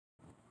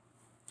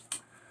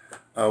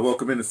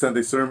Welcome into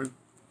Sunday sermon.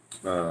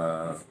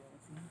 And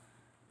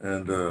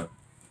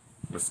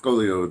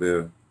Masixole over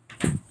there,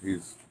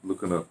 he's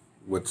looking up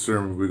what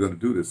sermon we're going to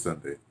do this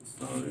Sunday.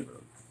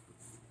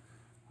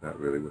 Not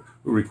really.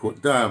 We'll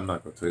record. I'm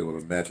not going to tell you all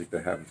the magic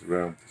that happens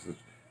around.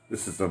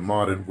 This is a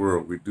modern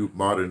world. We do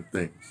modern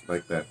things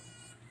like that.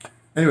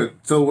 Anyway,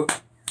 so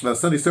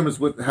Sunday sermons,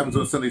 what happens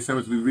on Sunday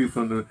sermons, we read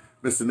from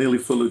Mr. Neely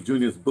Fuller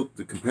Jr.'s book,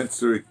 The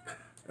Compensatory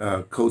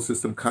Code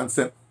System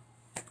Concept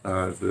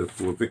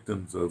for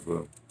Victims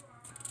of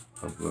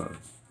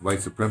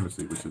white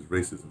supremacy, which is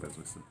racism, as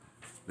Mr.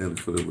 Neely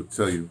Fuller would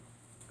tell you.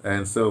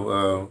 And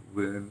so,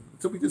 we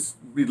just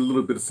read a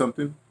little bit of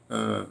something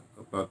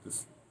about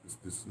this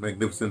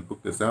magnificent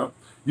book that's out.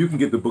 You can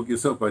get the book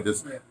yourself by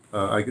just,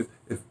 I guess,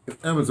 if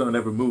Amazon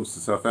ever moves to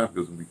South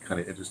Africa, it's going to be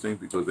kind of interesting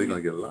because they're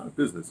going to get a lot of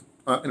business.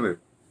 Anyway,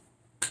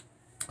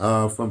 you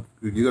go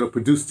to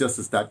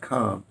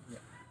producejustice.com,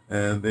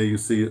 and there you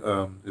see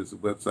there's a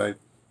website,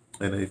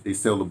 and they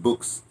sell the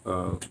books.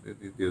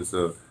 This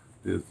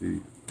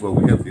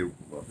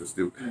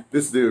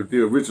is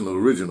the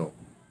original.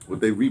 Well,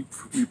 they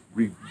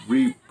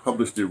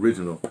republished the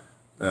original,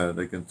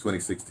 like in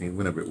 2016,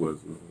 whenever it was.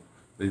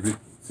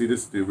 See,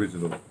 this is the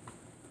original.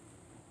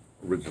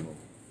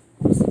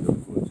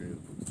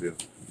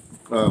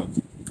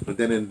 But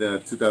then in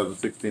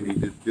 2016, he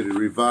did a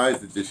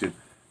revised edition,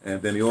 and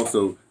then he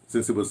also,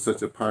 since it was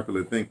such a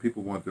popular thing,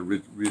 people wanted to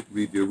read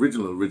the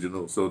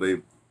original, so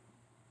they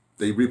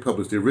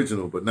republished the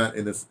original, but not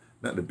in the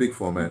big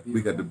format.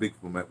 We got the big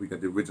format. We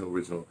got the original,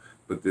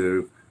 but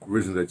the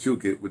original that you'll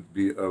get would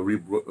be a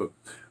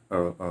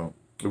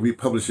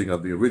republishing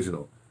of the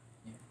original.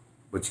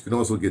 But you can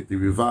also get the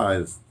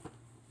revised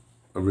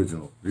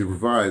edition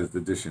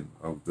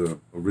of the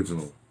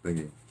original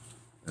thingy,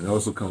 and it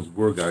also comes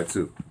Word Guide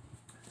too.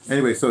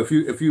 Anyway, so if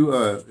you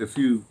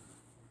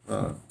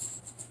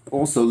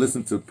also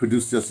listen to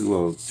Produce Justice,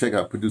 well, check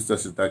out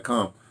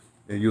producejustice.com,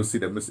 and you'll see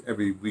that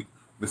every week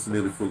Mr.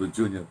 Neely Fuller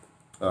Jr.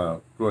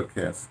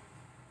 broadcasts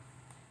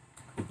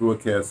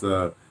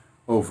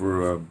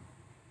over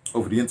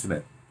the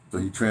internet. So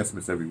he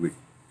transmits every week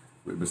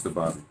with Mr.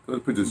 Bobby. Go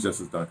to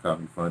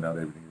producejustice.com. You find out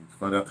everything you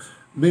find out.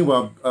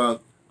 Meanwhile,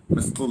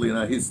 Mr. Fuller and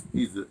I, he's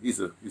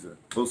a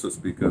Xhosa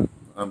speaker.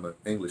 I'm an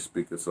English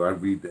speaker, so I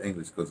read the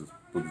English because his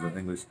book is in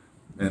English,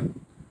 and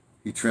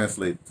he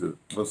translates to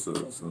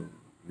Xhosa, so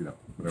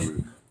whatever.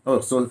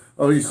 He's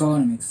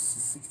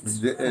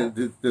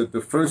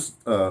the first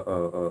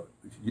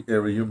area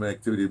of human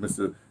activity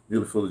Mr.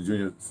 Neely Fuller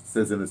Jr.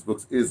 says in his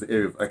books is the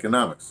area of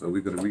economics. So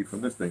we're going to read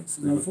from this thing.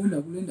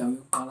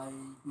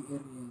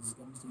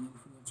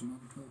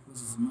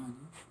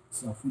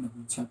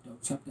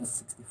 Chapter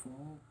 64.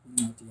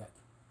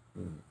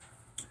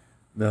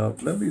 Now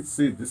let me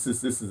see. This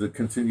is a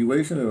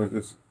continuation, or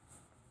this?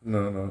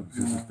 No.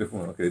 This is different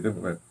one. Okay,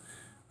 different.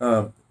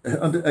 Right.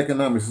 Under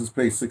economics, this is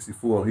page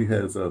 64. He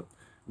has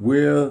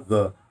wear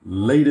the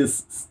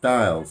latest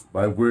styles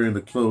by wearing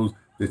the clothes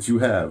that you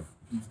have.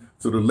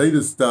 So the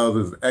latest style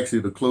is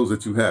actually the clothes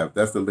that you have.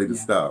 That's the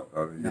latest style.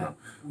 And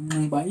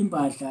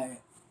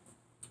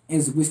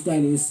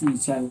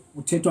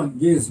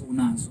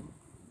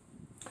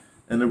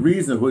the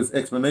reason for his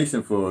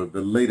explanation for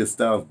the latest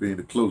styles being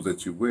the clothes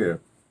that you wear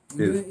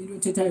is,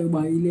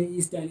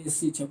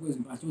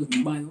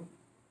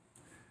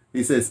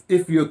 he says,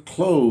 if your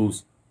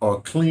clothes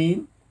are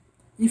clean,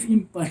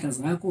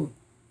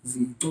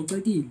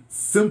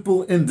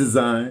 simple in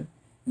design,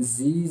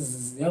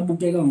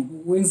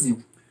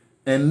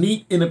 and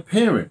neat in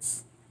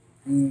appearance,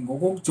 they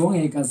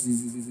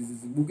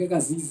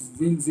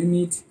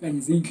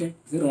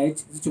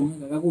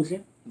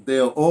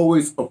are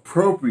always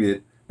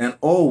appropriate and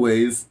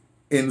always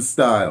in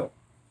style.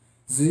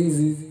 So, do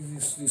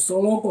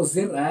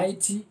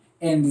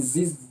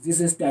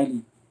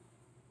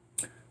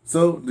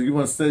you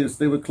want to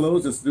stay with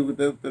clothes? Just do with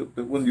the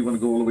one you want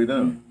to go all the way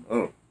down?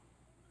 Oh,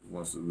 he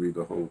wants to read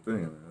the whole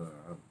thing.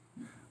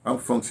 I'm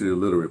functionally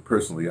illiterate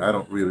personally. I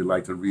don't really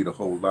like to read a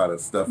whole lot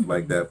of stuff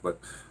like that, but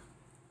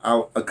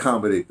I'll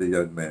accommodate the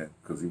young man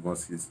because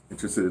he's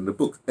interested in the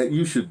books. And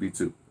you should be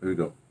too. There we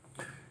go.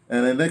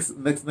 And the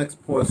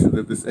next portion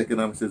of this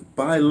economics says,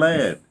 buy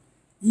land.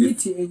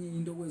 If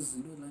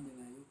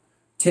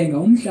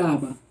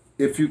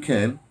you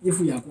can,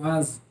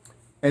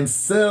 and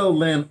sell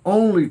land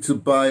only to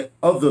buy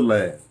other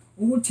land.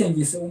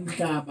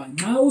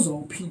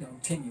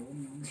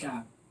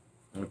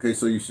 Okay,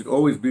 so you should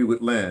always be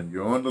with land.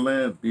 You're on the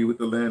land, be with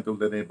the land, don't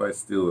let anybody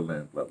steal the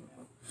land, blah, blah,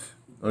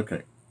 blah.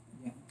 Okay.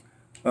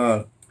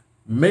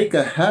 Make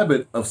a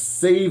habit of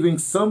saving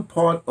some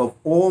part of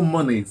all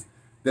monies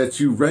that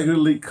you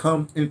regularly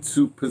comes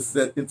into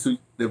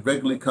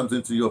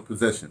your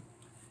possession.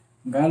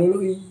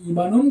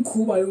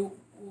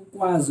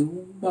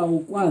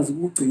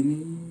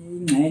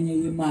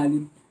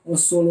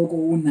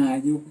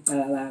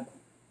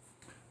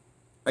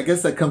 I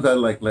guess that comes out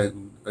like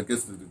I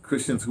guess the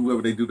Christians,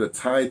 whoever they do the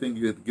tithing,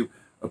 you have to give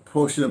a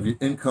portion of your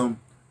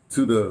income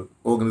to the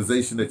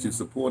organization that you're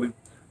supporting.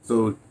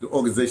 So the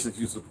organizations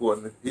you support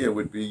here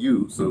would be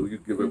you. So you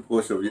give a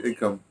portion of your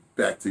income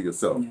back to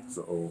yourself.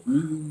 So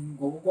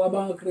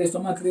ngokwabakristu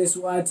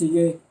amakristu athi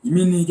ke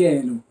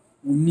iminikelo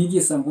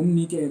unikisa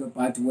ngomnikelo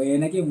but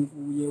wena ke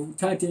uye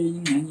uthathe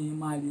ingxenye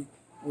imali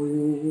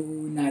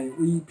nayo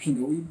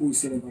uyiphinde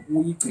uyibuyisele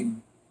uyigcine.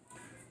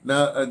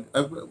 Now,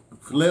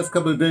 for the last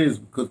couple of days,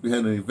 because we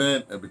had an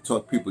event and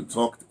people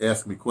talked,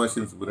 asked me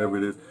questions, whatever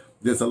it is,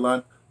 there's a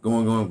lot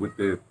going on with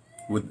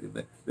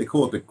they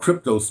call it the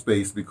crypto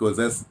space, because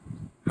that's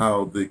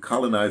how the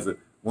colonizer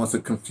wants to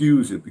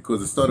confuse you,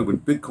 because it started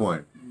with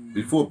Bitcoin.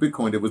 Before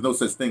Bitcoin, there was no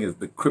such thing as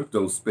the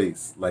crypto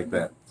space like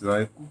that,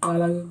 right?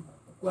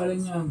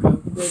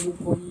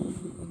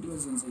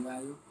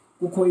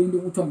 Kukho into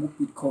kuthiwa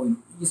ngu-Bitcoin,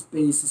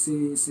 ispace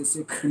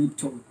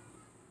se-crypto.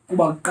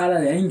 Kuba kuqala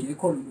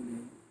yayingekho loo nto leyo.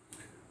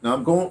 Now,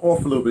 I'm going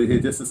off a little bit here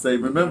just to say,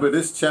 remember,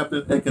 this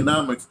chapter in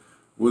economics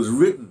was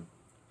written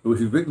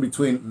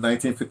between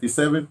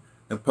 1957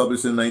 and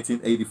published in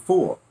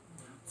 1984.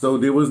 So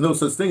there was no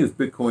such thing as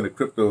Bitcoin or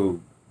crypto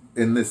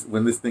when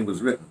this thing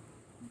was written.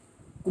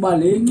 Kuba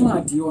le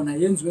ncwadi yona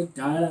yenziwe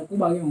kudala,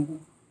 kuba ke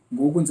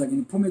ngoku nza ke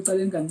niphume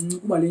ecaleni kancinci,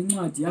 kuba le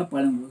ncwadi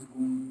yabhala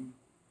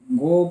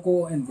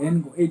ngoko and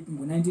then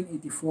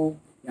ngo-1984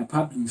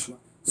 yapublishwa.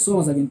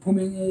 So nza ke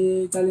niphume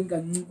ecaleni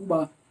kancinci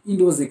kuba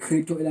into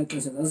ze-crypto elaa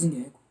xesha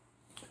zazingekho.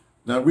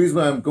 Now, the reason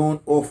why I'm going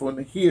off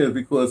on here is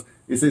because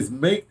it says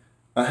make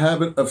a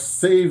habit of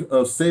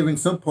saving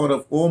some part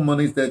of all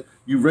monies that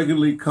you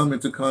regularly come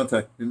into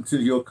contact into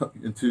your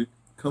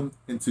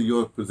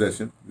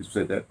possession. You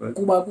said that, right?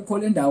 Kuba kukho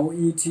le ndawo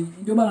ethi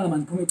into yobana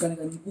mandiphume ecaleni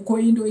kancinci, kukho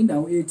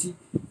indawo ethi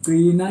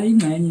gcina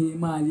ingxenye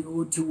imali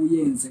othi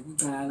uyenze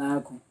kwicala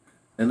lakho.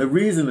 And the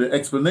reason, the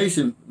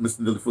explanation Mr.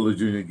 Neely Fuller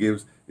Jr.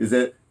 gives is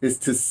that it's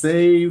to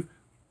save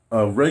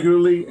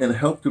regularly and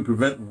help to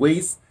prevent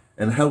waste,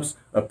 and helps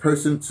a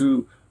person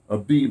to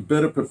be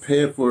better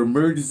prepared for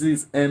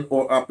emergencies and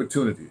or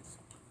opportunities.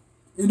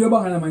 Into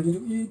yobana manje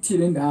ithi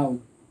le ndawo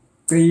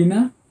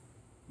gcina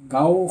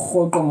ngawo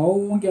rhoqo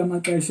ngawo wonke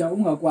amaxesha,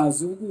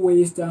 ungakwazi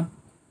ukuwaster,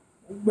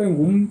 ube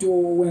ngumuntu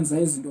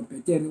owenza izinto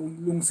bhetere,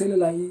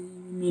 ulungiselela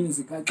imini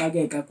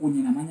zikaxakeka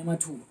kunye namanye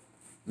amathuba.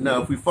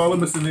 Now, if we follow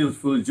Mr. Neely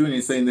Fuller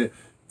Jr. saying that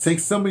take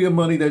some of your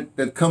money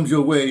that comes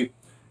your way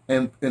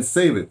and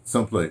save it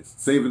someplace.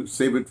 Save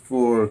it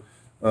for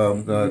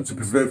to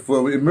prevent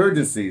for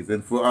emergencies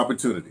and for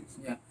opportunities.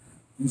 Yeah.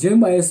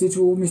 Njengoba esithi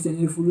uMr.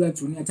 Neely Fuller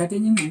Jr. athathe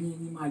ingxenye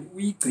imali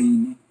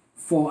uyigcine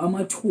for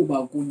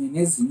amathuba kunye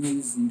nezinye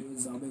izinto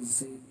ezabe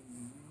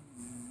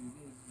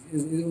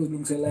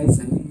ezilungiselela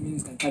imini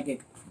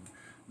zikaxakeka.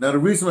 Now, the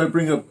reason I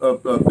bring up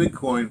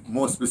Bitcoin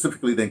more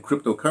specifically than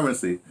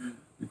cryptocurrency,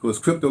 because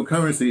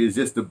cryptocurrency is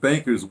just the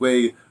banker's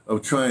way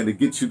of trying to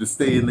get you to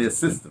stay in their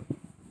system.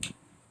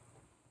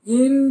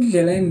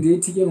 Indlela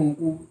endithi ke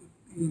ngoku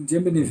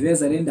njengoba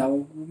niveza le ndawo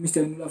uMr.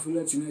 Neely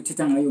Fuller Jr.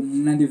 ethetha ngayo,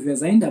 mna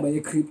ndiveza indaba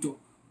ye-crypto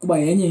kuba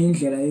yenye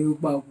indlela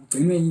yokuba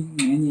ugcinwe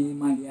ingxenye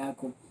imali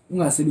yakho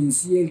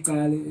ungasebenzisi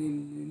icala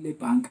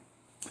lebhanka.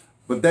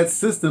 But that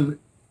system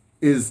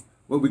is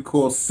what we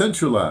call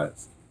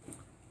centralized.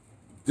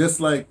 Just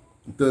like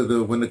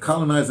when the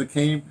colonizer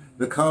came,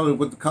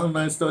 what the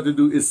colonizers started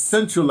to do is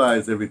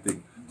centralize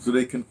everything so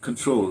they can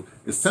control.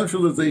 It's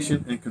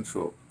centralization and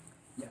control.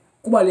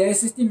 Kuba le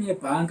system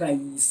yebhanka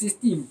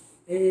yi-system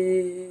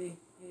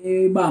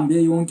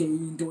ebambe yonke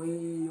into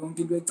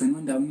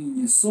egcinwa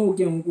ndawoninye. So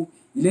ke ngoku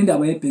ile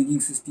ndaba ye-banking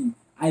system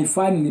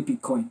ayifani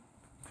ne-Bitcoin.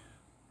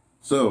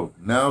 So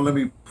now let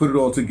me put it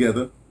all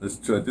together. Let's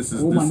try.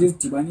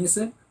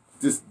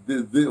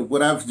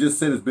 What I've just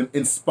said has been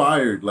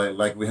inspired,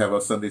 like we have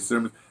our Sunday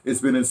sermons. It's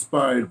been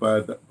inspired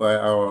by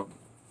our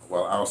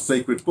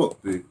sacred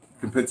book, the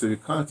compensatory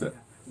content.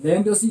 Le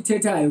nto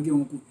siyithethayo ke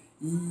ngoku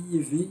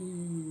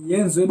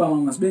yenziwe ba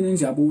masibe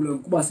nenjabulo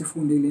kuba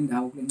sifunde le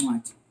ndawo kule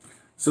ncwadi.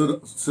 So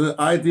the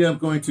idea I'm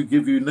going to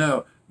give you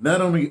now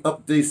not only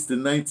updates the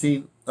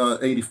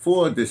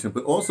 1984 edition,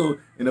 but also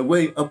in a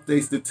way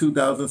updates the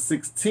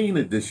 2016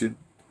 edition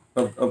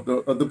of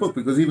the book,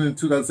 because even in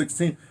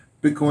 2016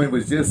 Bitcoin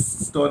was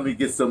just starting to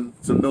get some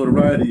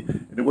notoriety,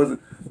 and it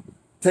wasn't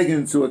taken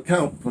into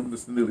account from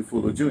Mr. Neely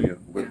Fuller Jr.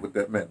 what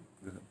that meant.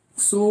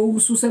 So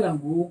ususela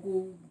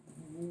ngoku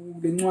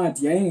le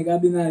ncwadi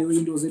yayingekabi nayo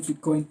into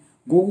ze-Bitcoin,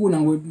 ngoku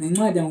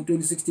nencwadi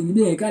yango-2016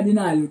 ibingekabi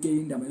nayo ke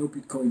indaba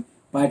yo-Bitcoin,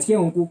 but ke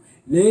ngoku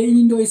le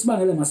into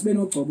isibangela masibe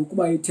nogcobo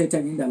kuba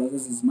ithetha ngendaba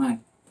zezimali.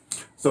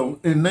 So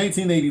in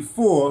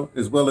 1984,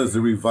 as well as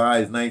the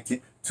revised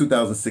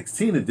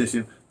 2016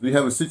 edition, we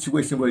have a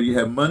situation where you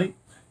have money,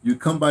 you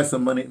come by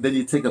some money, then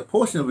you take a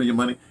portion of your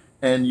money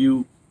and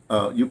you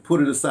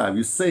put it aside,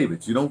 you save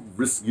it. You don't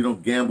risk, you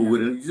don't gamble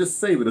with it, you just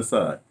save it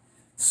aside.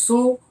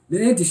 So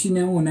the edition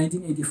yango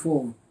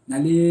 1984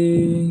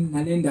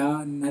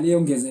 nale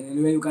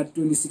yongezelelweyo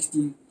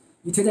ka-2016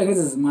 ithetha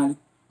ngezezimali.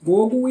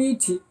 Ngoku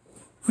uyithi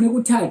funeka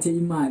uthathe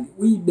imali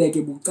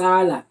uyibeke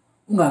bucala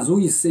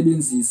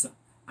ungazuyisebenzisa,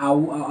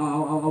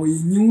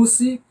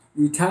 awuyinyusi,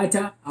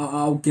 uyithatha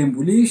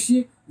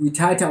awugembulishi,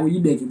 uyithatha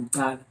uyibeke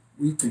bucala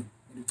uyigcine.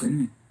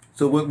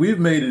 So what we've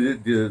made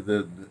it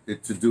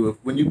to do it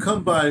when you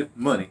come by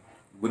money,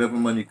 whatever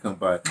money you come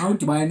by. That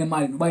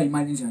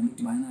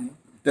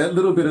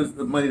little bit of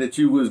money that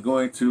you was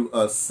going to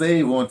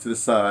save onto the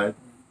side.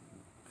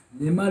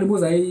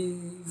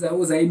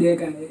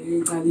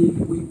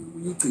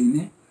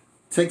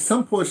 Take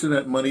some portion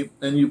of that money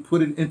and you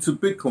put it into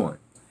Bitcoin.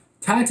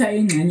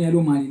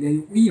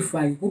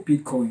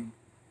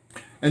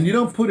 And you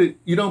don't put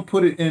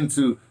it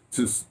into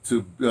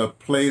to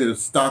play the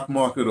stock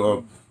market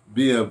or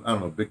be a, I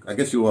don't know, I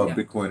guess you are a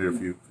Bitcoiner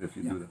if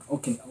you do that.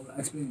 Okay, I will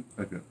explain.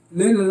 Okay.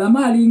 La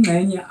mali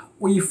ingxenye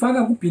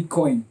uyifaka ku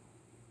Bitcoin.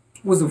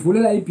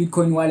 Uzivulela I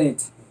Bitcoin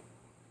wallet.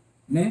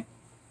 Ne?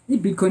 I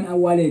Bitcoin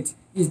wallet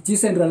is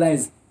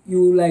decentralized.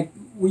 You like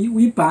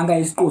uyibhanga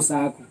isiqo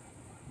sakho.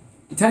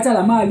 Ithatha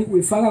la mali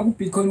uyifaka ku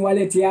Bitcoin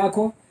wallet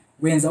yakho,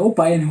 wenza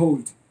buy and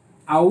hold.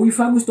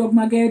 Awuyifaka ku stock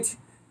market,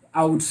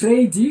 awu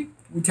trade,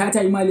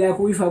 uthatha imali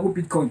yakho uyifaka ku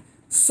Bitcoin.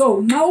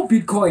 So now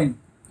Bitcoin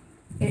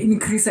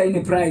increase in the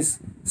price.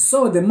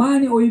 So the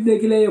money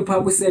oyibekileyo pha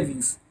ku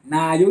savings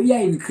nayo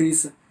iya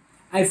increase.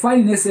 I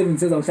find ne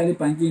savings ezawuhlala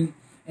ebankini,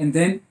 and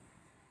then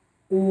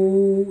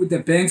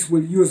the banks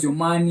will use your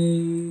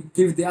money,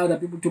 give the other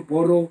people to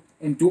borrow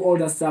and do all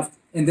that stuff,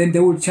 and then they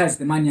will charge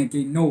the money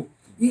again. No,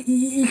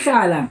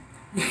 ihlala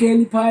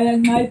ihleli phaya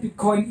nxa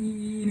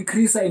Bitcoin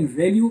increase in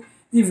value,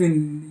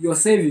 even your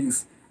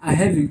savings are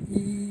having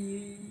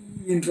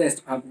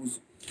interest pha kuzo.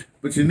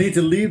 But you need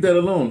to leave that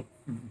alone.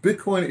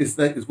 Bitcoin is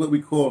what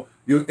we call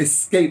your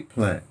escape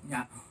plan.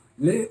 Yeah.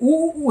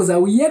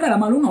 Uzawuyeka la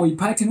mali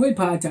ungawuyiphathi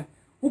noyiphatha.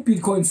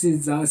 Bitcoin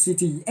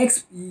sithi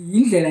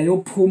indlela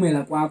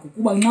yokuphumela kwakho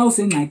kuba nxa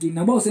usengxakini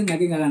naba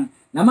usengxakini ngakana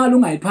la mali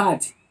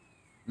ungayiphathi.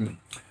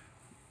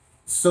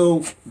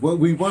 So what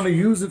we want to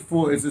use it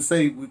for is to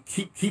say we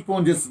keep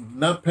on just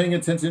not paying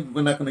attention.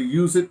 We're not going to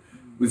use it.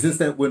 It's just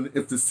that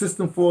if the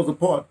system falls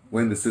apart,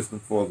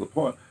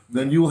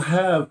 then you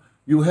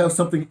have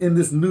something in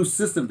this new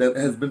system that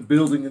has been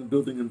building and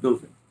building and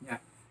building. Yeah.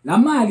 La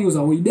mali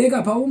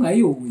uzawuyibeka pha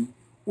ungayihoyi.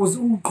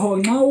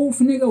 Uqhonqa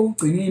ufuneka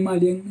ugcine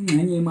imali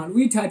engxenye imali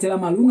uyithathe la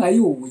mali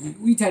ungayihoyi,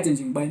 uyithathe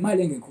nje ngoba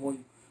imali engekhoyo.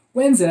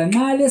 Kwenzela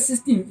nxa le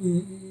system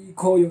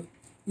ikhoyo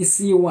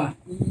isiwa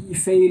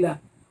ifaila,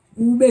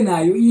 ube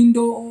nayo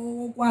into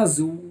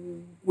okwazi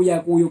ukuya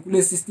kuyo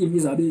kule system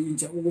izabe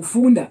intsha,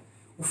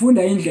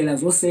 ufunda indlela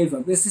zo save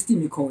kule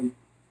system ikhoyo.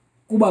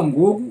 Kuba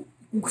ngoku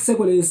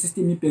ukusekole le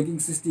system i-banking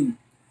system,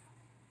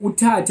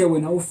 uthathe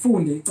wena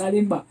ufunde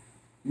ecaleni ba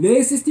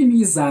le system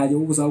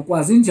izayo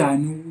uzawukwazi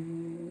njani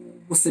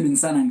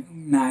ukusebenzisana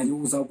nayo,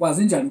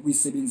 uzawukwazi njani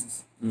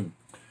ukuyisebenzisa.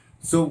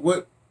 So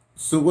what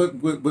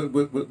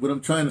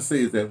I'm trying to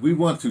say is that we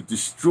want to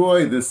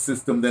destroy this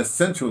system that's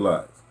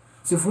centralized.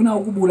 Sifuna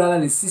ukubulala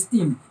le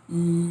system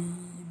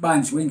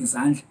ibanjwe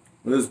ngezandla.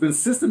 Well, there's been a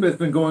system that's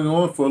been going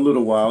on for a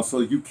little while, so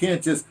you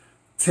can't just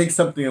take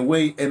something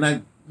away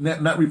and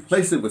not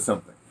replace it with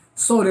something.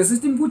 So the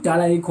system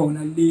kudala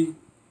ikhona le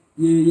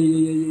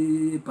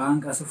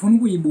yebhanka sifuna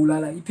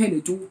ukuyibulala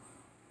iphele tu,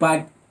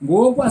 but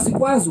ngoku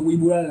asikwazi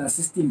ukuyibulala la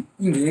system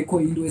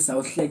ingekho into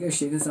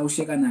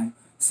esawusheka nayo.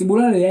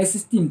 Sibulala le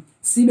system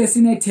sibe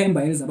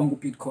sinethemba elizaba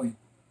ngu-Bitcoin.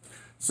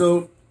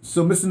 So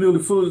Mr. Neely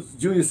Fuller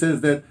Jr.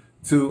 says that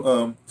to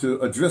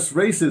address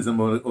racism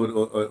or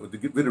to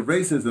get rid of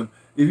racism,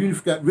 even if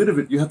you got rid of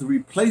it, you have to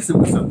replace it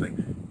with something.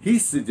 He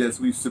suggests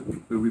we should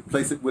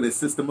replace it with a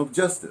system of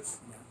justice.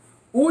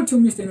 Uthi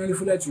Mr. Neely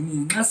Fuller Jr.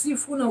 nxa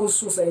sifuna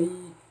ususa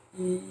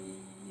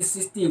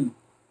i-system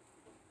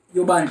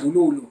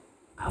yobandlululo,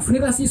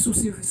 afuneka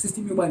sisuse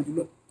i-system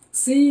yobandlululo,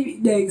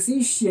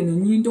 siyishiye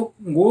nenye into.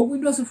 Ngoku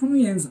into sifuna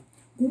uyenza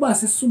kuba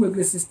sisuke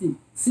kule system,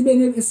 sibe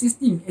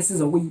ne-system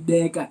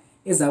esizakuyibeka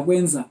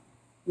ezakwenza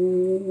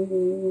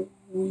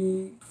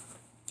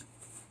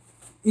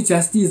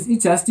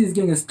i-justice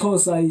ke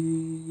ngesiXhosa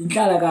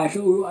inhlala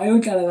kahle,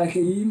 ayonhlala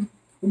kahle yini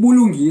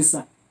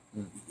ubulungisa.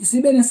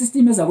 Sibe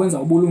ne-system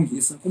ezakwenza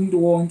ubulungisa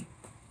kumuntu wonke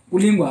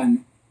kulingwane.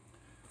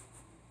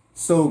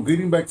 So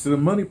getting back to the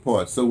money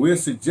part, so we're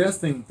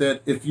suggesting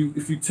that if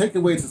you take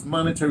away this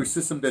monetary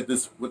system, that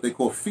this what they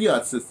call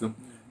fiat system,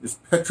 this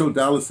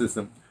petrodollar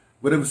system,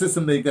 whatever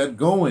system they got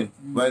going,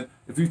 right?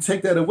 If you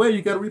take that away,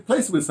 you got to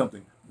replace it with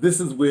something.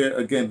 This is where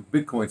again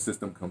Bitcoin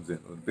system comes in,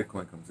 or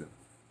Bitcoin comes in.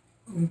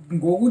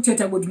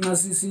 Ngokuthetha kwethu nxa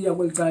sisiya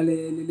kwelicala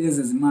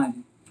lezezimali,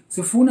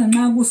 sifuna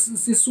nxa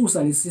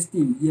sisusa le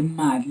system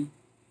yemali,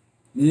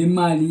 le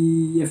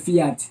mali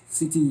ye-fiat,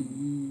 sithi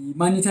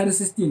monetary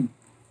system,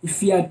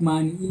 i-fiat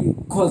money,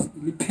 cause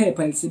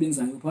liphepha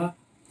elisebenzayo pha,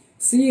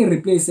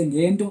 siyi-replace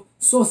ngento,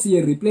 so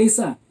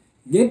siyi-replace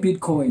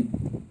nge-Bitcoin.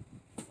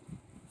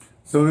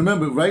 So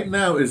remember, right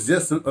now it's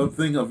just a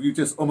thing of you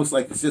just almost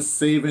like it's just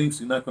savings.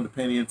 You're not going to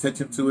pay any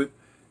attention to it,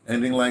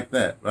 anything like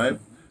that, right?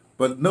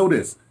 But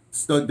notice,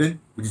 you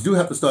do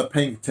have to start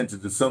paying attention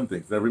to some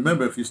things. Now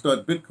remember, if you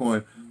start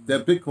Bitcoin,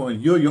 that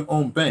Bitcoin, you're your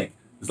own bank.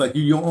 It's like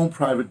you're your own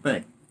private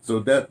bank. So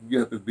that you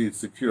have to be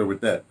secure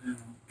with that.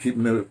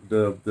 Keeping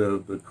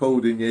the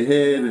code in your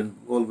head and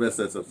all the rest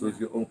of that stuff. So it's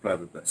your own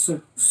private bank.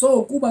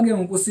 So kuba ke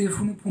ngoku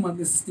sifuna uphuma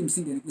kule system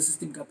singene kwi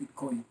system ka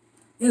Bitcoin.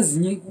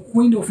 ezinye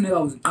kuyinto ofuneka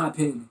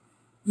uziqaphele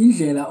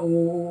indlela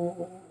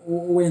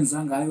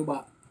owenza ngayo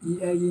ba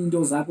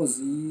into zakho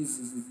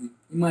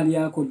imali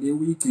yakho le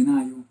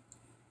uyigcinayo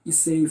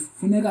isafe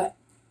funeka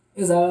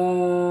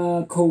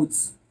eza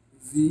codes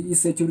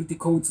i-security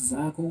codes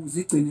zakho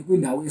uzigcine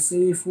kwindawo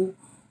esafe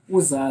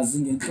uzazi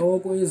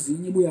ngenhloko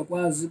ezinye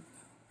buyakwazi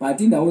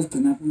but indawo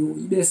ozigcina kuyo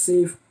ibe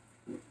safe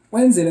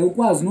kwenzele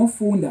ukwazi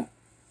nofunda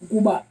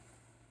ukuba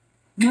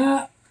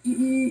nxa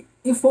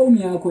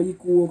ifoni yakho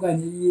ikuwo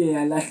kanye iye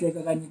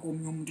yalahleka kanye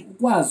komnye umuntu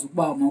ukwazi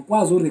ukuba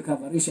mawukwazi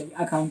urecoverisha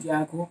i-account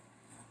yakho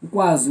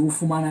ukwazi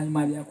ufumana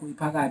imali yakho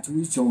iphakathi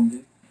uyijonge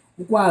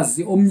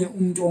ukwazi omnye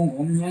umuntu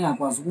ongomnye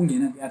angakwazi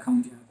ukungena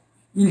kwi-account yakho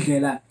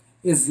indlela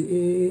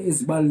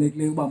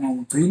ezibalulekileyo uba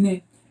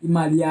mawugcine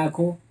imali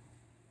yakho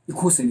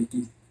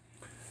ikhuselekile.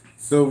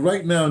 So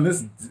right now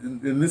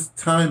in this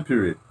time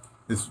period,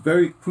 it's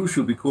very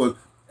crucial because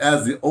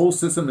as the old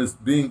system is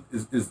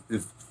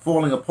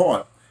falling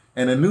apart,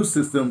 and a new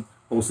system,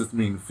 old system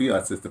meaning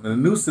fiat system, and a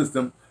new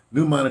system,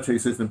 new monetary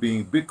system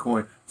being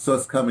Bitcoin,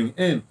 starts coming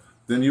in,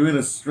 then you're in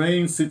a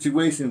strange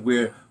situation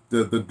where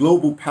the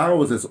global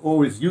powers that's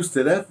always used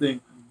to that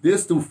thing, they're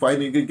still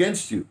fighting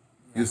against you.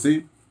 You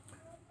see,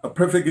 a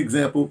perfect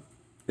example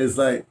is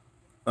like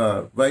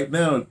right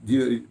now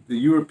the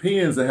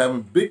Europeans are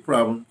having big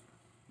problems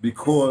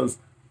because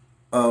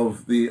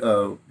of the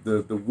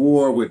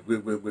war with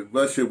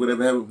Russia,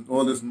 whatever have you,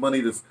 all this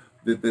money that's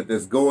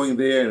going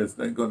there and it's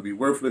not going to be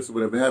worthless or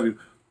whatever have you.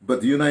 But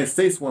the United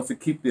States wants to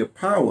keep their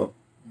power.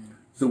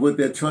 So what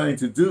they're trying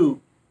to do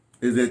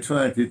is they're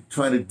trying to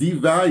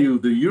devalue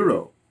the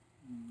euro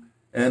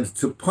and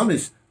to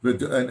punish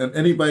and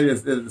anybody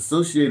that's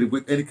associated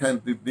with any kind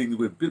of thing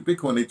with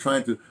Bitcoin. They're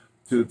trying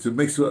to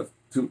make sure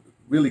to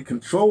really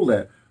control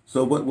that.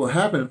 So what will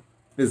happen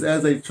is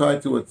as they try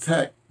to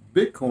attack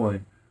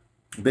Bitcoin,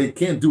 they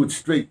can't do it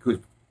straight because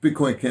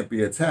Bitcoin can't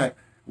be attacked.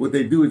 What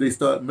they do is they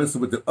start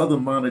messing with the other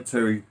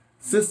monetary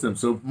system.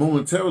 So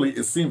momentarily,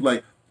 it seems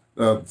like,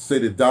 say,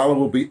 the dollar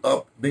will be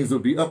up, things will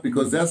be up,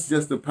 because that's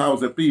just the powers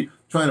that be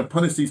trying to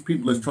punish these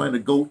people that's trying to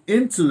go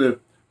into the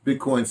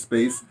Bitcoin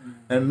space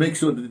and make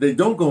sure that they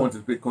don't go into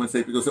the Bitcoin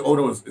space because, oh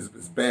no, it's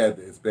bad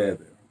there, it's bad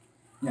there.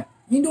 Yeah.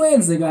 Into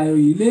eyenzekayo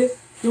yile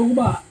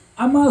yokuba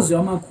amazwe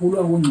amakhulu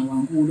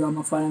angongqowankulu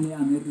amafana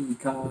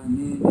neAmerica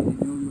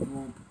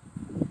ne-Europe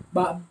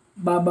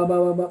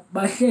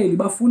bahleli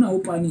bafuna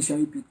upanisha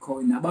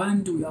iBitcoin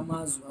nabantu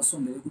amazwe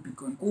asondele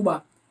kuBitcoin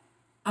kuba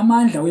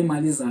amandla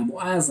wemali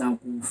zabo aza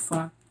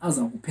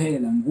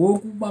kuphela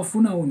ngoku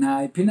bafuna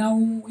unayiphi na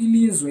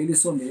ilizwe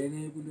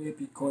elisondelene kulo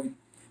yeBitcoin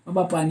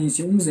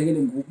babapanishe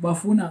umzekelo ngoku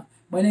bafuna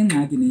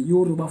banengxaki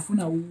neeuro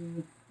bafuna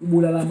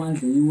ubulala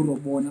amandla eeuro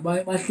bona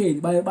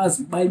bahleli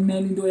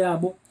bayimela into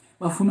yabo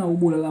bafuna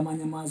ubulala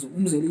amanye amazwe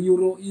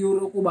umzekelo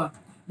euro kuba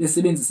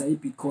besebenzisa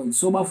iBitcoin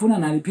so bafuna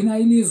naliphi na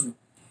ilizwe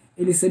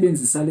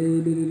elisebenzisa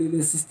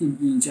le system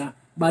intsha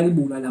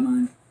balibulala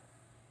amandla.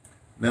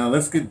 Now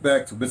let's get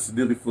back to Mr.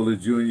 Neely Fuller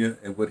Jr.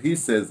 and what he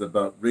says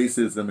about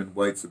racism and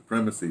white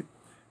supremacy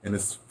and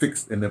it's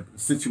fixed in the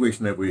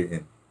situation that we're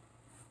in.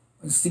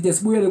 Sike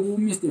sibuyele ku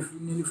Mr.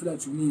 Neely Fuller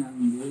Jr.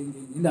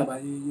 ngendaba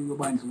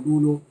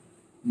yobandlululo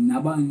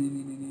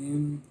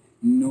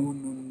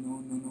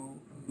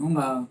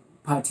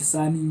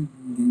nongaphathisani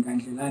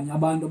ngandlelanye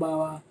abantu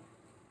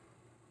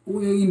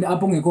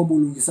apho ngekho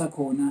bulungisa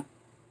khona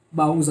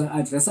bawuza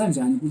addressa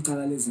njani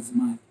kwicala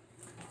lezezimali.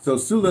 So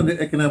still under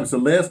economics, the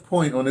last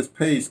point on this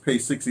page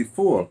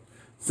 64,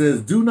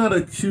 says, do not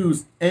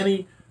accuse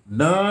any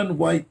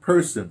non-white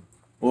person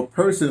or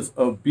persons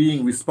of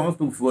being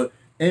responsible for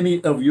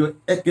any of your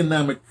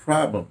economic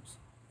problems.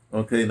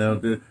 Okay, now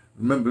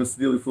remember Mr.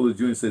 Neely Fuller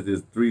Jr. said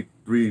there's three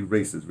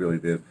races really.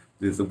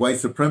 There's the white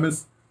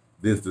supremacists,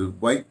 there's the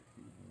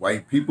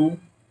white people,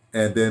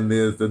 and then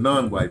there's the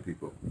non-white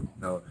people.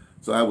 Now,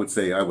 so I would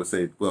say,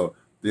 well,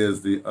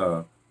 there's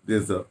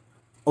the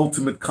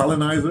ultimate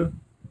colonizer.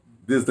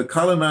 There's the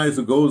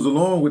colonizer who goes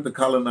along with the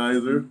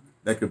colonizer.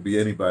 That could be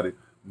anybody.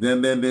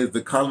 Then there's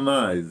the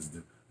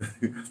colonized.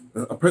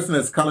 A person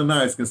that's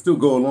colonized can still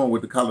go along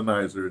with the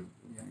colonizer.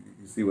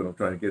 You see what I'm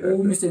trying to get at?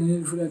 Mr.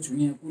 Neely Fuller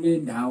Jr. kule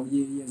ndawo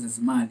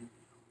yezezimali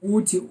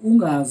uthi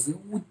ungaze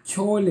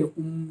utyhole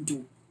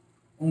umuntu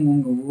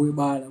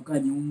ongongowebala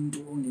okanye umuntu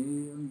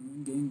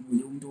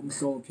ongenguye umuntu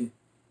omhlophe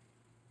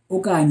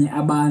okanye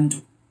abantu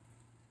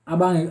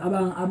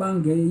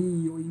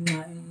abangeyiyo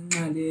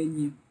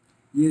inxalenye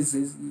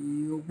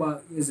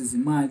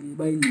yezezimali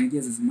bayingxaki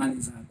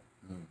yezezimali zakho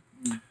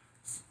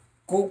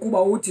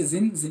kuba uthi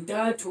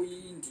zintathu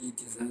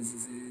iindidi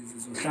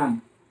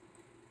zizohlanga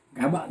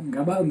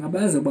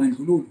ngabaze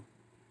bandlululo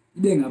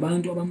ibe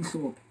ngabantu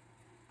abamhlophe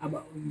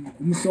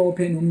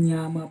ngumhlophe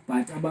nomnyama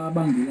but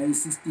ababangela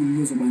isystem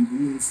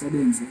yezobandlululo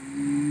isebenze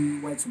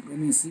i-white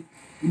supremacy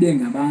ibe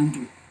ngabantu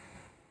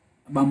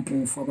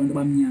abampofu abantu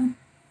abamnyama.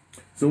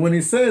 So when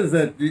he says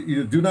that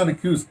you do not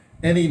accuse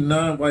any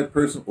non-white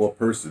person or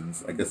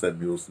persons, I guess that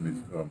means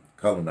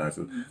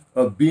colonizers,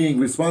 of being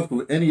responsible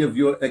for any of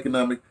your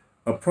economic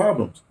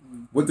problems.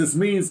 What this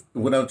means,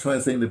 what I'm trying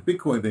to say in the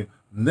Bitcoin thing,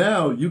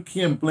 now you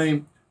can't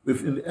blame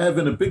if in the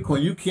advent of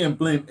Bitcoin, you can't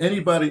blame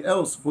anybody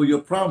else for your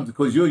problems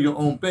because you're your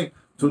own bank.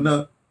 So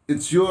now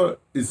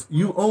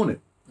you own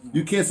it.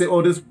 You can't say,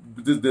 oh,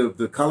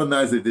 the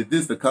colonizer did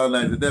this, the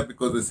colonizer did that,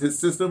 because it's his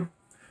system.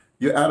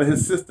 You're out of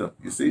his system,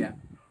 you see? Yeah.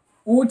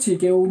 Uthi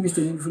ke uMr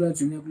Neely Fuller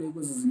Jr kule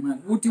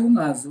kwezezimali uthi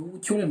ungaze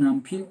utyhole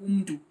namphi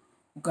umuntu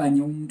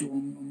okanye umuntu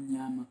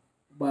omnyama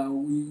uba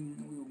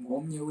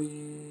ngomnye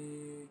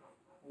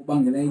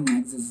ubangela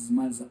ingxaki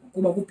zezimali zakho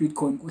kuba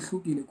ku-Bitcoin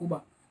kuhlukile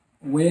kuba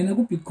wena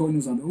ku-Bitcoin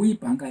uzabe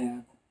uyibhanka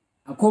yakho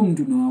akho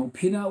muntu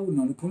nawuphila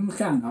naluphi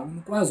uhlanga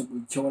ukwazi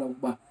ukutyhola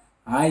ukuba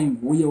hayi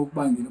nguye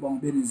ukubangela uba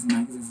ube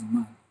nezingxaki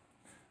zezimali.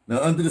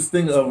 Now, under this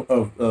thing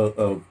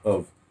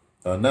of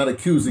not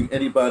accusing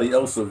anybody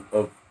else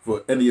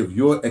for any of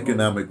your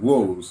economic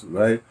woes,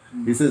 right?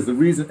 He says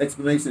the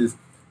explanation is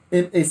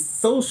in a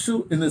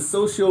social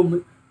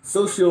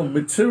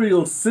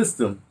material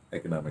system,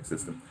 economic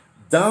system,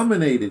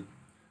 dominated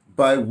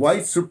by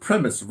white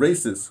supremacist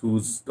racists who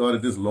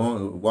started this a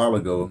while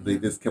ago. They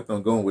just kept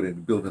on going with it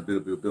and build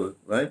it,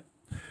 right?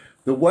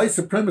 The white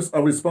supremacists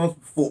are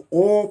responsible for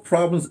all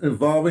problems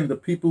involving the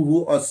people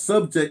who are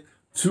subject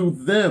to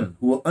them,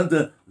 who are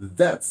under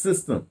that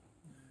system.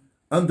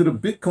 Under the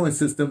Bitcoin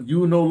system,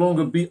 you will no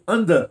longer be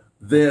under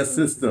their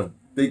system.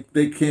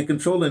 They can't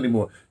control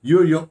anymore.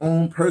 You're your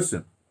own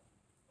person.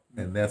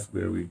 And that's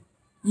where we...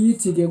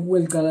 Ithi ke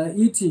kuwelikala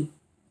ithi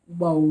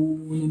uba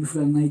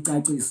unenifuna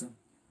nayicacisa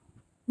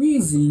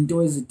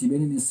kwizinto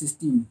ezidibene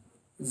nesystem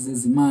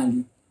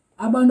zezimali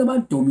abantu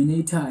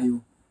abadominatayo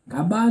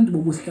ngabantu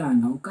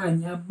bobuhlanga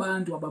okanye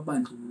abantu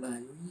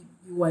ababandlululayo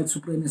i-white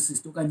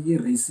supremacist okanye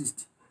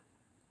i-racist.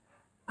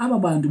 Aba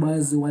bantu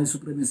bazi-white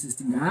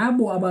supremacist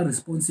ngabo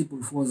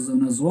aba-responsible for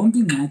zona zonke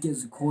ingxaki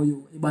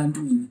ezikhoyo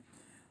ebantwini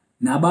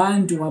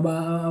nabantu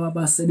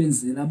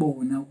abasebenzela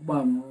bona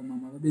ukuba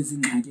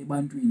babezingxaki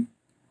ebantwini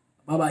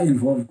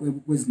baba-involved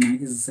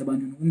kwezingxaki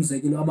ezisebantwini.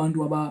 Umzekelo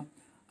abantu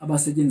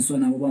abasetyenziswa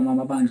nabo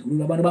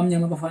babandlulula abantu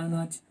abamnyama abafana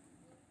nathi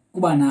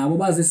kuba nabo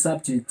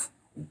bazi-subject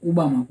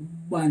ukuba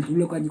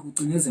makubandlule okanye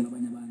kucinezela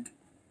abanye abantu.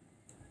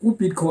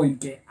 Ku-Bitcoin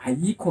ke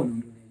ayikho loo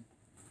nto leyo.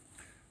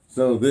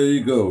 So there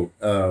you go.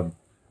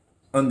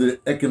 Under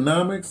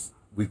economics,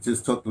 we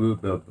talked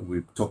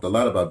a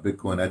lot about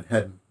Bitcoin. I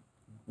hadn't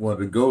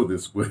wanted to go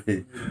this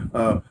way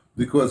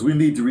because we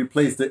need to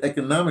replace the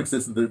economic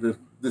system,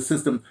 the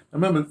system. I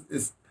remember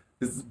it's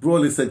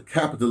broadly said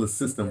capitalist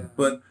system,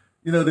 but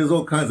there's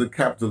all kinds of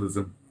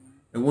capitalism,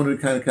 and one of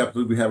the kind of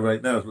capitalism we have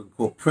right now is what we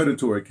call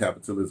predatory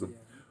capitalism,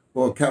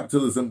 or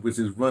capitalism which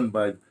is run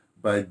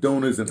by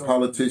donors and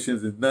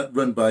politicians and not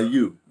run by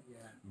you.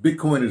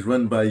 Bitcoin is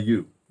run by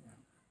you.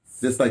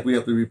 Just like we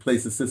have to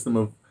replace the system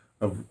of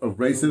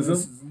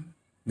racism,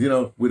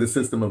 with a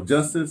system of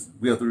justice,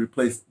 we have to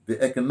replace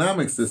the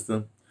economic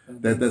system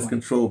that's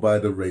controlled by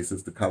the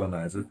racist, the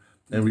colonizer,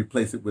 and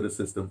replace it with a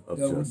system of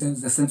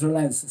justice. The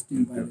centralized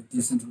system by the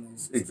decentralized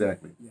system.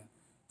 Exactly. Yeah.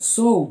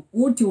 So,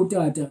 uthi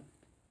utata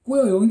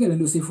kuyo yonke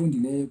lento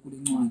sifundileyo kule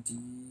ncwadi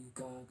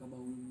kaba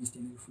uMr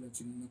Neely Fuller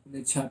Jr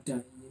kule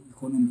chapter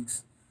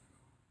economics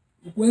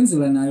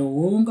ukwenzela nayo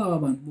wonke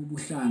abantu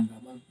bobuhlanga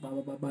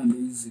babambe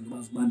izinto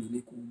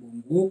bazibambele kubo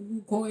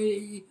ngokukho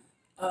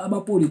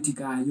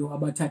abapolitikayo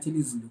abathathela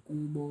izinto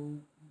kubo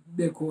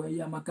bekho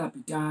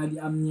amakapitali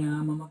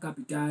amnyama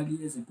amakapitali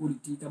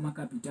ezepolitiki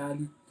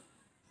amakapitali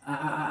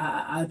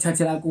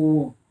athathela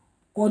kuwo.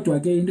 Kodwa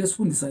ke into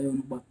esifundisa yona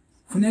ukuba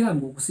funeka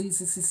ngoku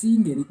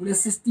singene kule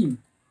system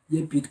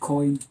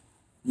ye-Bitcoin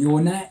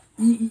yona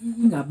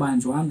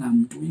ingabanjwanga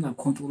mntu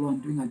ingakhontrolwa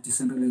mntu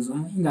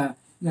ingadecentralizwanga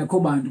ingakho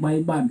bantu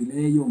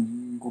bayibambileyo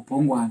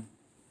ngobhongwane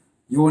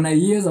yona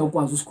yiyo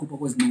ezawukwazi usikhupha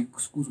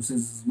kwezingxaki kuzo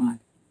sezimali.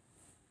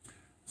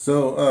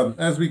 So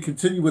as we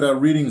continue with our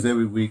readings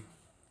every week,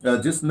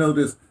 just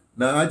notice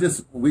now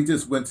we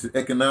just went to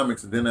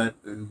economics, and then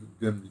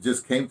it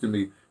just came to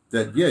me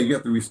that you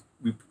have to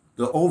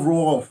the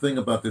overall thing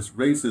about this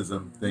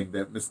racism thing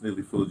that Miss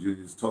Neely Fuller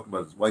Jr. is talking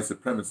about, this white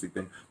supremacy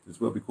thing,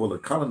 is what we call a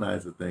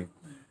colonizer thing,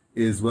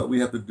 is what we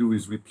have to do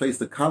is replace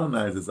the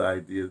colonizer's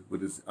idea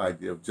with this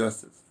idea of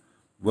justice.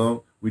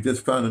 Well, we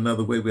just found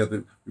another way. We have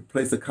to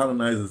replace the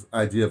colonizer's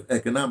idea of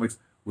economics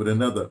with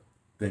another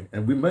thing.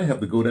 And we may have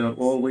to go down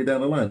all the way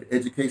down the line. The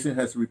education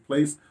has to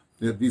replace,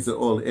 these are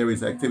all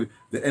areas of activity.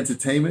 The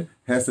entertainment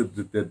has to,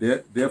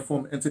 their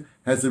form of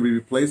has to be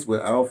replaced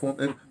with our form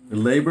of the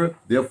labor,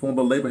 their form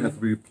of labor has to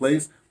be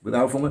replaced with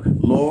our form of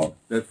law.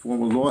 That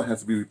form of law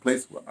has to be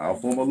replaced with our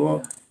form of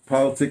law.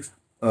 Politics,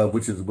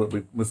 which is what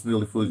Mr.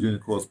 Neely Fuller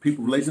Jr. calls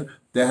people relations,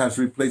 that has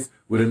to be replaced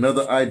with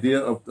another idea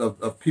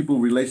of people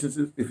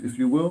relationships, if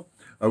you will.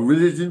 A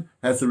religion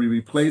has to be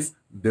replaced.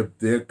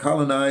 Their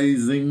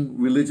colonizing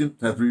religion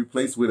has to be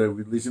replaced with a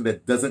religion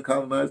that doesn't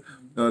colonize.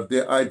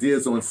 Their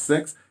ideas on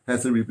sex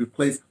has to be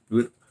replaced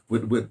with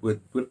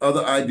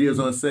other ideas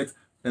on sex.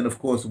 And of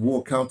course,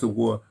 war, counter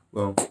war,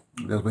 well,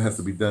 that's what has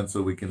to be done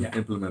so we can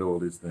implement all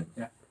these things.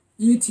 Yeah.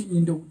 Ithi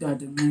into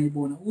utata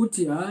nayibona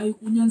uthi hayi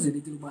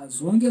kunyanzelekile uba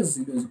zonke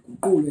izinto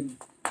ziguqulwe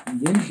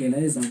ngendlela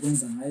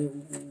ezakwenza ngayo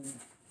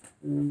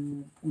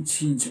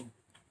utshintsho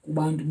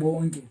kubantu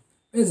bonke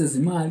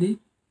bezezimali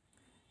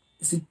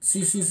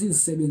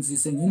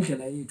sizisebenzise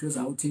ngendlela yethu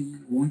ezawuthi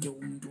wonke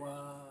umuntu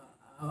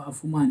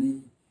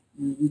afumane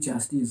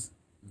i-justice.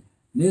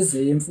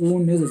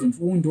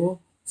 Nezemfundo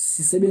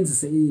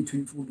sisebenzise yethu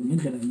imfundo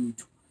ngendlela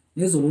yethu.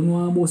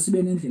 Nezolonwabo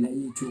sibe nendlela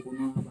yethu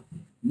yokonwaba.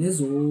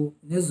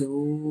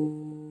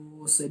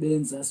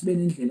 Nezosebenza sibe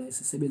nendlela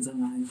esisebenza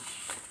ngayo.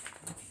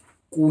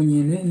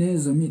 Kunye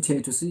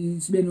nezomithetho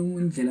sibe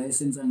nendlela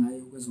esenza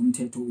ngayo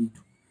kwezomthetho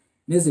wethu.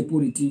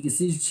 Nezepolitiki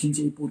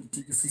sitshintshe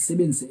ipolitiki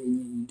sisebenzise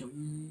enye into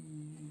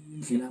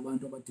indlela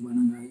abantu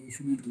abadibana ngayo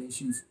human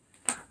relations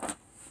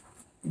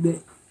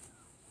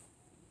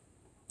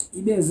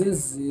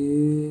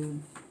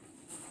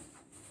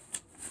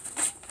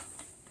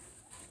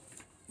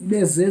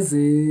ibe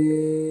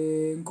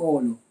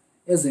zezenkolo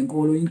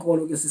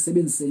inkolo ke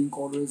sisebenzise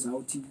inkolo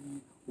ezawuthi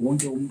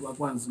wonke umuntu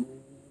akwazi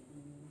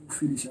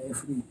ufinisha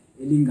efree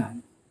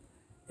elingana.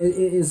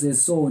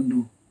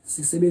 Ezesondo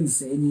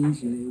sisebenzise enye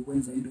indlela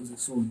yokwenza into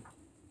zesondo.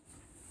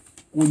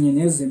 Kunye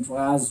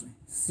nezemfazwe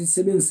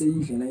sisebenzise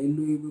indlela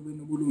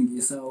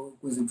enobulungisa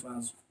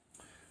kwezemfazwe.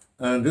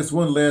 And just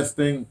one last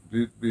thing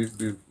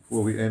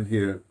before we end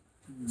here.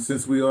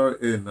 Since we are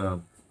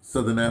in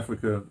Southern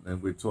Africa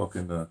and we're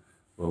talking, well,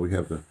 we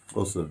have the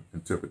Xhosa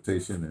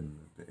interpretation and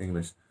the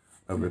English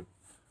of it.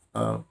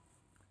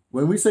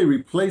 When we say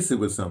replace it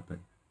with something,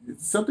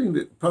 it's something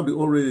that probably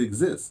already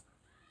exists.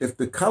 If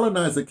the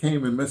colonizer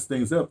came and messed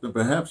things up, then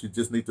perhaps you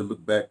just need to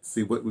look back to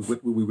see what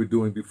we were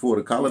doing before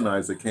the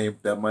colonizer came.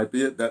 That might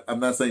be it. I'm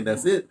not saying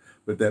that's it,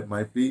 but that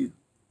might be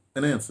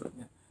an answer.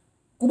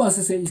 Kuba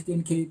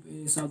sise-Eastern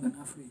Cape, Southern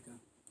Africa,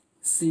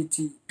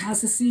 sithi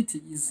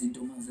masisithi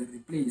izinto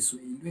mazi-replace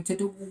into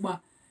ethetha ukuba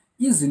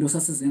izinto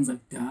sasizenza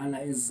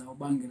kudala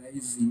ezizawubangela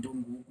izinto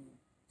ngoku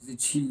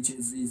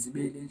zitshintshe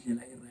zibe le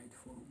ndlela e-right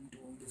for umuntu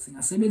wonke.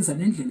 Singasebenzisa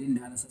nendlela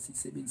endala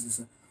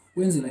sasiyisebenzisa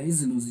kwenzela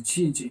izinto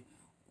zitshintshe,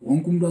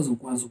 wonke umuntu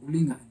azokwazi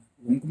ukulingana,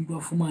 wonke umuntu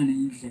afumane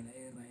indlela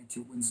e-right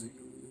yokwenza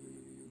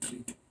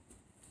yotrito.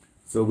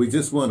 So we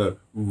just want to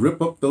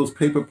rip up those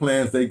paper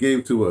plans they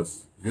gave to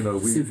us. You know,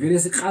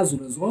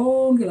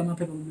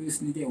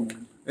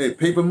 hey,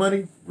 paper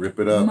money, rip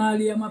it up.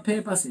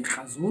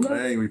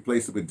 Hey,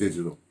 replace it with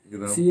digital. You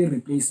know,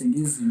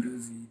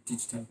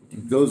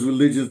 those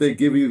religions they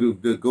give you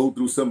to go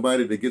through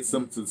somebody to get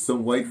some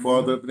white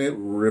father up there,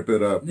 rip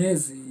it up.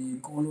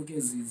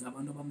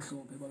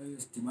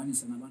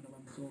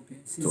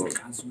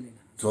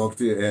 Talk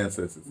to your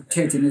ancestors.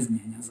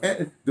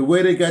 And the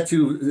way they got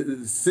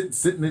you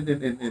sitting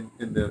in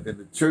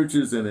the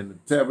churches and in the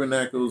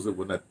tabernacles, or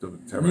well, not the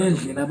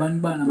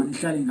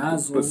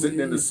tabernacles, but sitting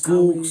in the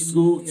schools.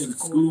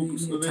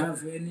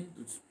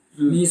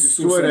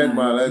 Destroy that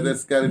model.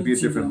 That's got to be a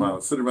different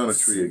model. Sit around a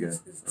tree again.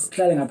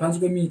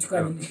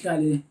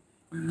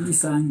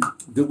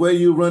 The way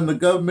you run the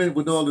government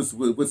with all this,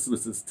 what's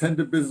this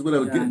tender business,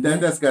 whatever,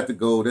 that's got to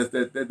go.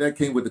 That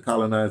came with the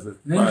colonizer.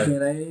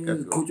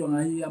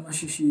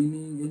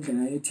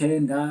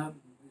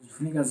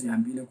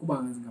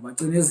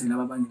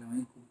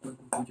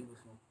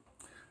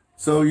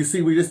 So you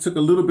see, we just took a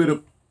little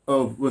bit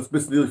of what's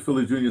Mr. Neely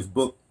Fuller Jr.'s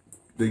book,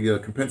 the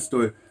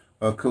compensatory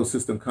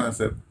co-system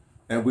concept,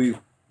 and we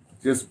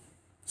just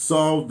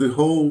solved the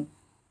whole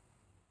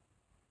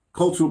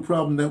cultural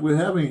problem that we're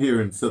having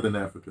here in Southern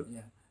Africa.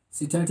 Yeah.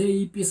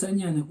 Sithathe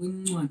ipisanyana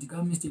kwincwadi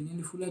kaMr.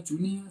 Neely Fuller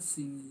Jr.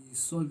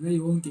 sisolve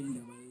yonke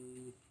indaba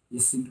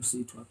yesintu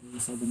sethu apha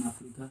eSouthern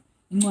Africa.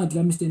 Incwadi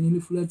kaMr. Neely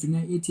Fuller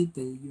Jr. ithi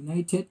The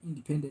United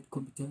Independent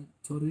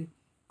Compensatory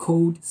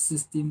Code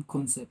System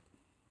Concept.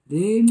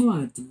 Le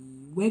ncwadi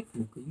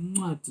workbook,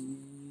 incwadi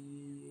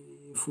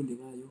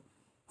efundekayo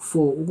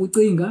for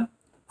ukucinga,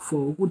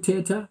 for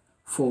ukuthetha,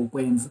 for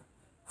ukwenza,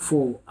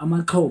 for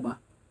amaxhoba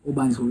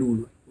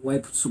obandlululo,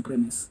 white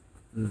supremacy.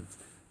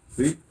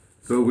 See,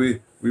 so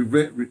we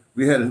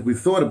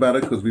thought about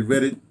it because we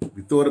read it,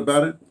 we thought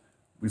about it,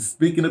 we're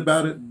speaking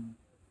about it.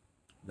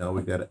 Now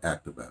we got to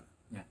act about it.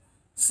 Yeah,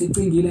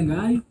 sicingile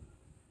ngayo,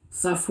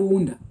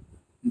 safunda,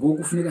 ngoku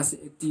kufuneka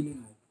si-actile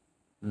ngayo.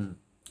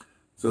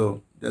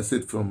 So that's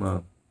it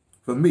from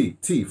me,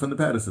 T, from the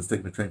Pattersons,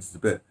 taking the train to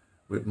Tibet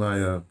with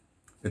my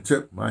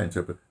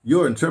interpreter,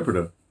 your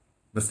interpreter,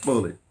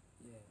 Masixole.